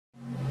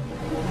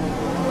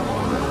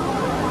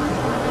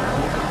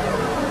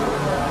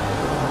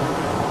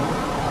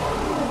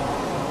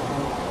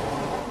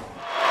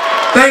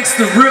Thanks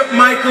to Rip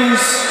Micheal.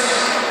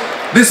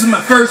 This is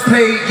my first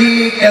paid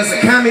gig as a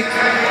comic.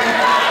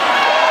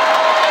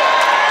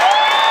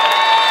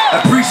 I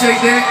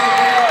appreciate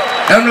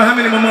that. I don't know how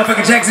many more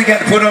motherfucking jacks he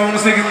got to put on.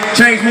 This nigga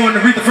changed more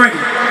than Aretha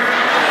Franklin.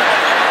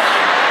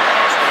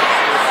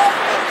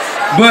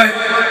 But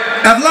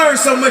I've learned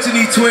so much in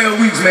these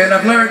 12 weeks, man.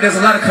 I've learned there's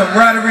a lot of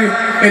camaraderie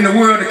in the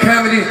world of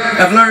comedy.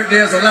 I've learned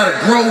there's a lot of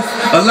growth,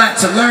 a lot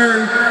to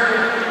learn,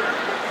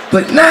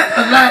 but not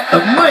a lot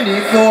of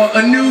money for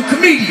a new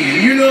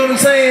comedian, you know what I'm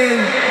saying?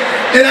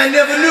 And I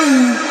never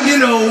knew, you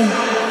know,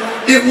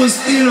 it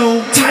was, you know,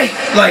 tight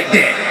like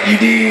that,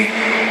 you dig?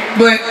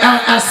 But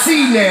I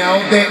see now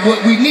that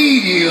what we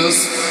need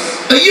is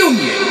a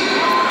union.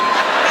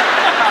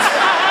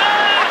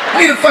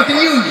 We need a fucking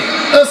union.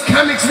 Us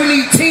comics, we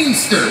need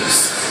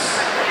teamsters.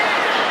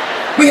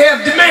 We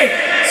have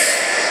demands.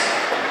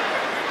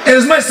 And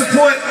as much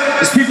support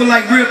as people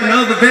like Rip and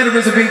other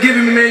veterans have been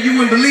giving me, man, you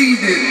wouldn't believe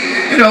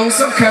it. You know,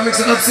 some comics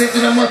are upset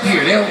that I'm up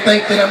here. They don't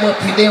think that I'm up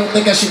here. They don't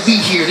think I should be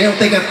here. They don't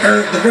think I've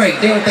earned the right.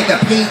 They don't think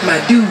I paid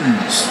my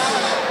dues.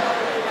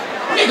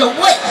 Nigga,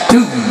 what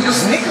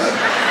dues, nigga?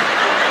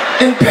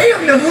 And pay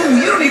them to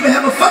who? You don't even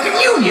have a fucking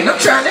union. I'm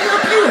trying to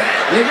help you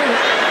out, nigga.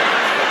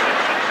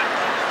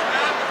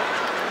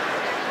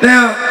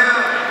 Now,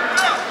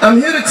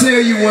 I'm here to tell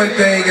you one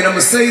thing, and I'm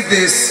gonna say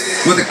this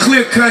with a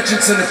clear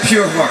conscience and a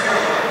pure heart.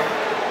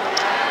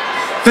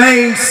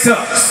 Fame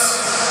sucks,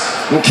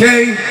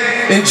 okay?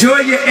 Enjoy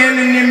your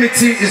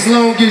anonymity as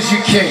long as you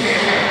can.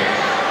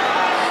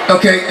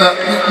 Okay,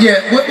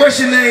 yeah, what's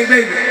your name,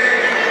 baby?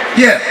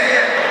 Yeah.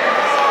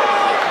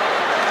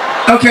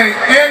 Okay,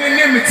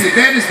 anonymity,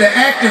 that is the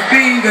act of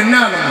being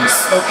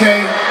anonymous,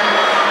 okay?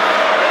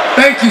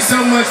 Thank you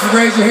so much for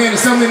raising your hand.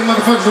 There's so many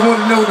motherfuckers that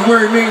want to know what the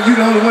word means. You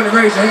the only one to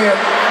raise your hand.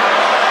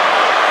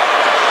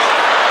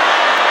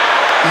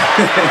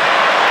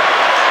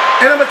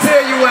 And I'm gonna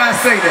tell you why I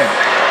say that.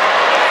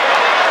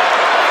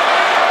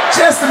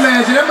 Just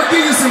imagine, I'm gonna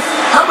give you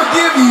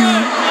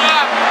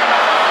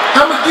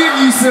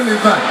some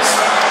advice.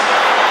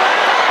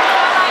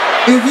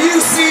 If you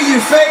see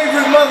your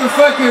favorite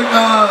motherfucking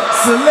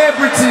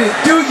celebrity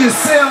do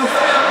yourself,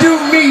 do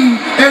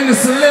me and the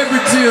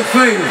celebrity a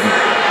favor.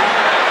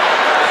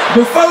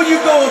 Before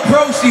you go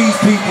approach these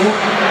people,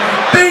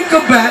 think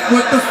about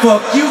what the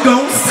fuck you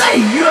gonna say.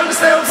 You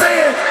understand what I'm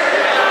saying?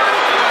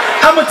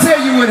 I'm gonna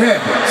tell you what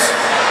happens.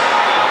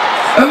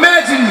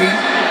 Imagine me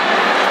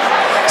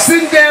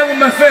sitting down with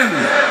my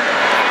family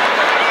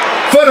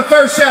for the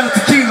first shot of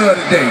tequila of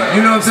the day.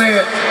 You know what I'm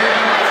saying?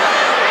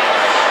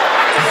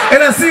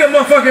 And I see a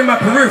motherfucker in my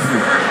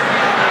periphery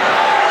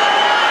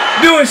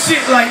doing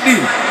shit like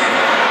this.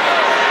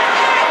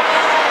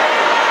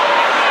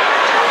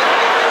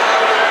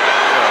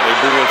 They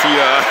booing to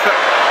you.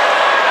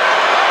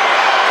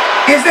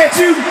 Is that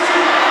you?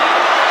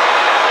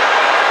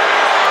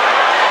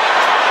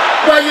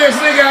 Why, yes,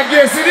 nigga, I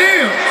guess it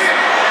is.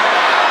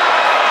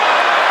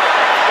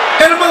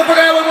 And the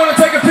motherfucker always want to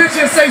take a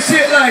picture and say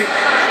shit like,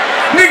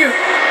 nigga,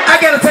 I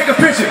gotta take a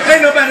picture.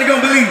 Ain't nobody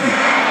gonna believe me.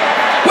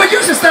 Well,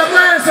 you should stop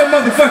lying so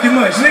motherfucking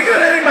much, nigga.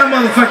 That ain't my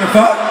motherfucking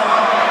fault.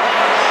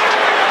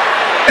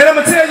 And I'm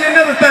gonna tell you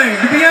another thing.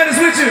 To be honest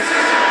with you,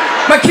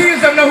 my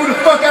kids don't know who the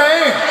fuck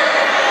I am.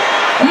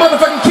 The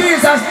motherfucking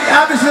kids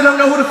obviously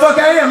don't know who the fuck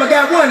I am. I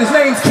got one, his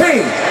name's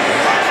King.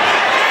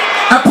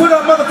 I put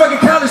up motherfucking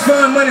college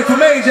fund money for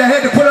Major. I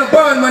had to put up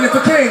bond money for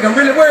King. I'm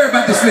really worried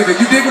about this nigga.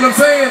 You dig what I'm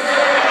saying?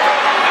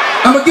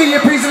 I'm gonna give you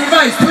a piece of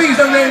advice. Please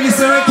don't name your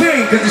son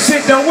King, cause the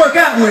shit don't work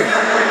out with it.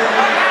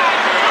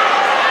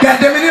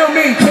 Goddamn it, it don't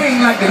mean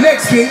King like the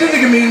next King. This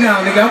nigga mean now,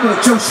 nigga, I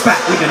want your spot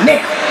with the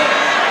neck.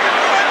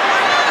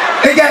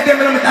 And goddamn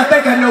it, I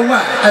think I know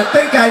why. I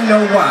think I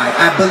know why.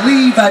 I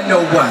believe I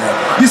know why.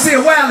 You see,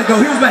 a while ago,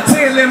 he was about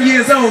 10, 11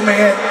 years old,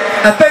 man.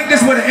 I think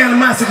this is where the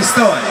animosity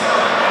started.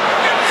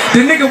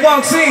 The nigga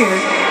walks in,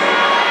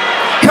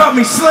 caught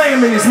me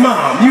slamming his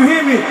mom. You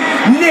hear me?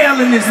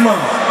 Nailing his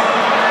mom.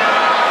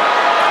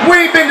 We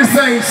ain't been the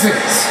same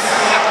since.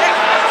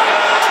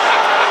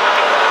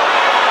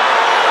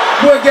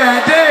 Well,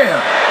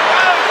 goddamn.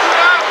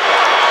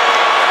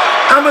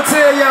 I'ma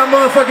tell y'all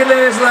motherfucking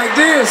ass like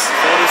this.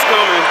 It's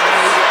coming.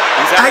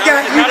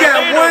 You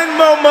got one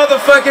more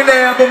motherfucking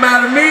album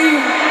out of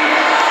me.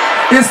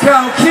 It's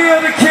called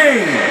Kill the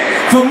King.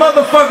 For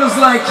motherfuckers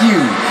like you.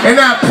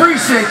 And I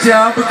appreciate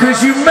y'all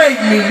because you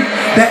make me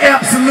the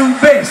absolute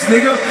best,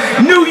 nigga.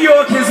 New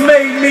York has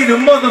made me the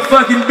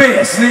motherfucking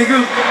best,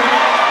 nigga.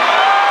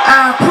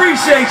 I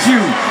appreciate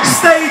you.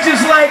 Stages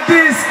like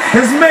this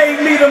has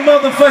made me the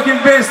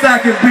motherfucking best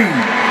I could be.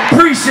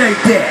 Appreciate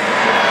that.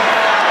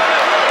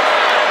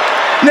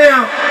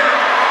 Now,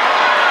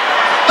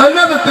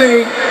 another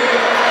thing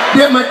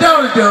that my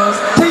daughter does,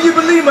 can you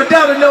believe my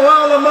daughter know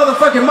all her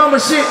motherfucking mama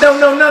shit,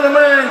 don't know none of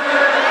mine?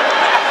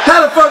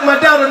 How the fuck my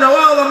daughter know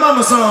all her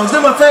mama songs?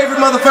 They're my favorite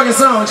motherfucking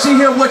songs. She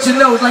hear What You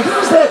Know, it's like,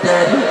 who's that,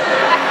 daddy?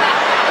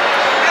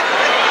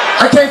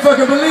 I can't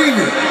fucking believe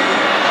it.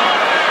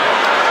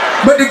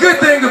 But the good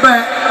thing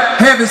about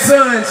having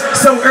sons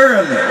so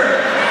early,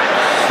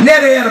 now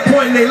they're at a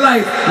point in their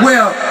life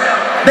where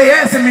They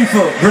asking me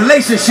for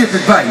relationship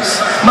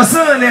advice. My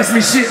son asked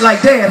me shit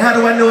like, Dad, how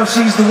do I know if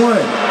she's the one?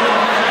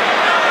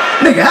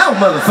 Nigga, I don't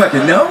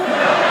motherfucking know.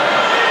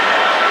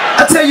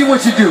 I tell you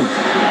what you do.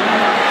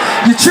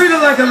 You treat her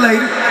like a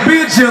lady,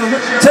 be a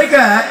gentleman, take her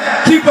out,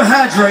 keep her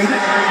hydrated.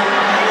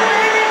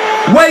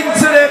 Wait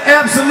until that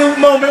absolute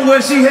moment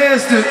where she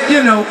has to,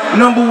 you know,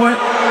 number one.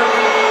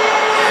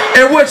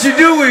 And what you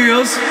do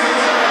is,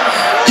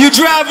 you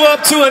drive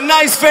up to a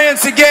nice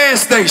fancy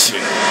gas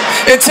station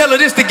and tell her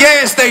this the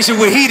gas station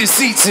with heated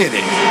seats in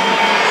it.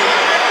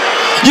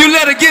 You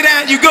let her get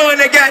out, you go in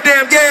that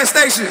goddamn gas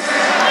station.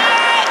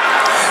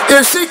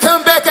 If she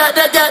come back out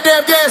that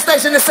goddamn gas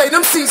station and say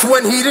them seats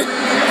wasn't heated,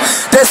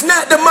 that's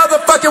not the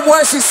motherfucking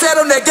one she sat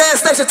on that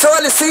gas station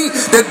toilet seat.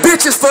 That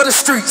bitch is for the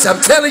streets.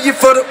 I'm telling you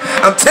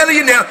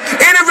now.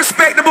 Any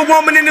respectable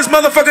woman in this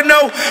motherfucker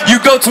know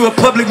you go to a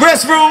public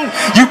restroom,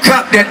 you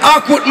cop that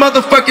awkward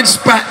motherfucking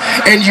spot,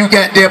 and you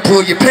got there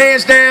pull your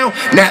pants down,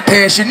 not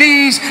past your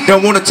knees,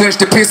 don't want to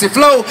touch the pissy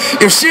floor.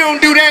 If she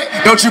don't do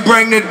that, don't you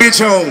bring that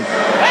bitch home.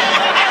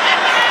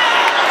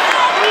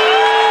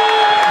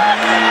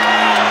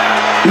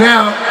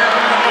 Now,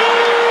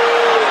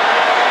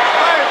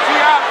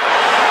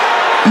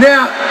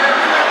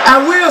 I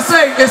will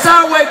say, it's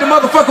always the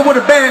motherfucker with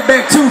a bad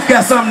back tooth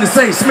got something to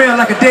say, smell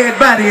like a dead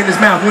body in his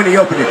mouth when he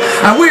opened it.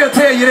 I will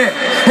tell you that.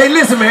 Hey,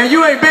 listen, man,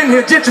 you ain't been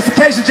here.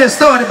 Gentrification just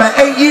started about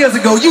 8 years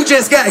ago. You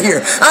just got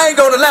here. I ain't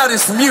gonna allow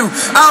this from you.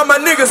 All my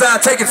niggas, I'll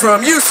take it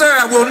from you, sir.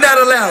 I will not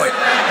allow it.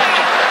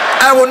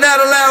 I will not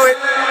allow it.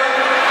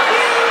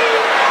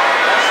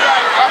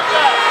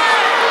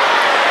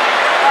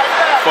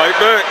 Fight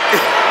back.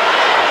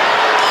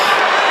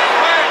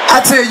 I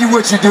tell you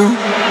what you do.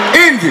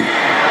 Envy.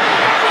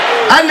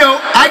 I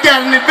know, I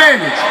got an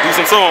advantage. Do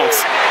some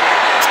songs.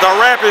 Start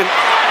rapping.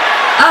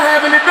 I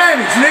have an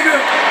advantage, nigga.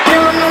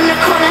 Rolling on the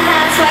corner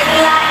house like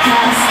a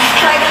lighthouse.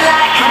 Like a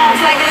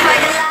lighthouse, like a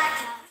lighthouse.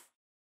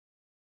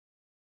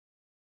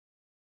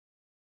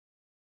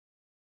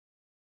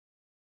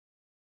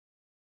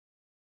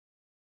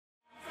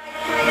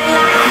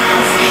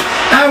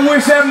 I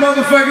wish that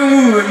motherfucker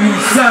would, you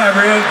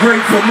sorry,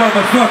 ungrateful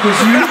motherfuckers,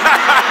 you.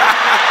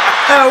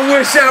 I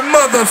wish I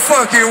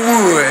motherfucking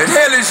would.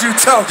 Hell is you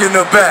talking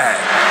about?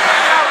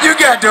 You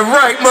got the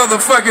right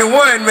motherfucking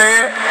one,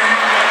 man.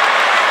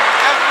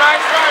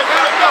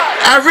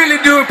 I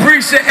really do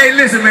appreciate, hey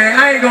listen man,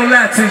 I ain't gonna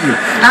lie to you.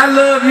 I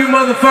love you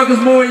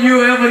motherfuckers more than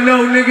you'll ever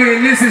know, nigga,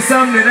 and this is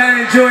something that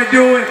I enjoy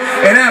doing,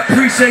 and I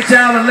appreciate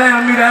y'all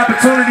allowing me the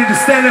opportunity to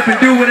stand up and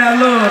do what I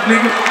love,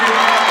 nigga.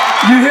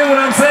 You hear what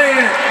I'm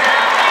saying?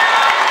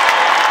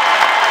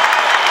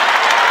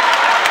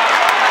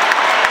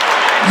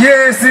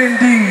 Yes,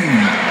 indeed.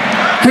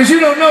 Cause you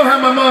don't know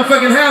how my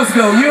motherfucking house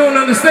go. You don't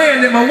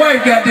understand that my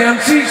wife, goddamn,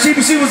 she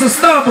was a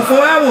star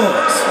before I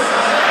was.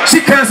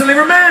 She constantly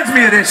reminds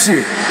me of that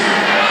shit.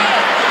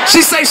 She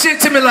say shit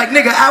to me like,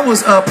 nigga, I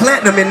was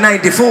platinum in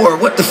 '94.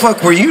 What the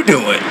fuck were you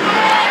doing?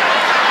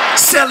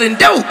 Selling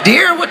dope,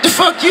 dear. What the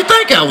fuck you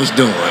think I was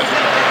doing?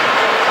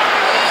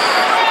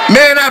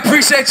 Man, I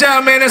appreciate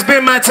y'all, man. That's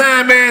been my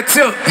time, man.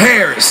 Tip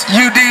Harris.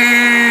 You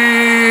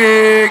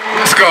dig?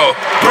 Let's go.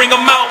 Bring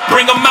them out.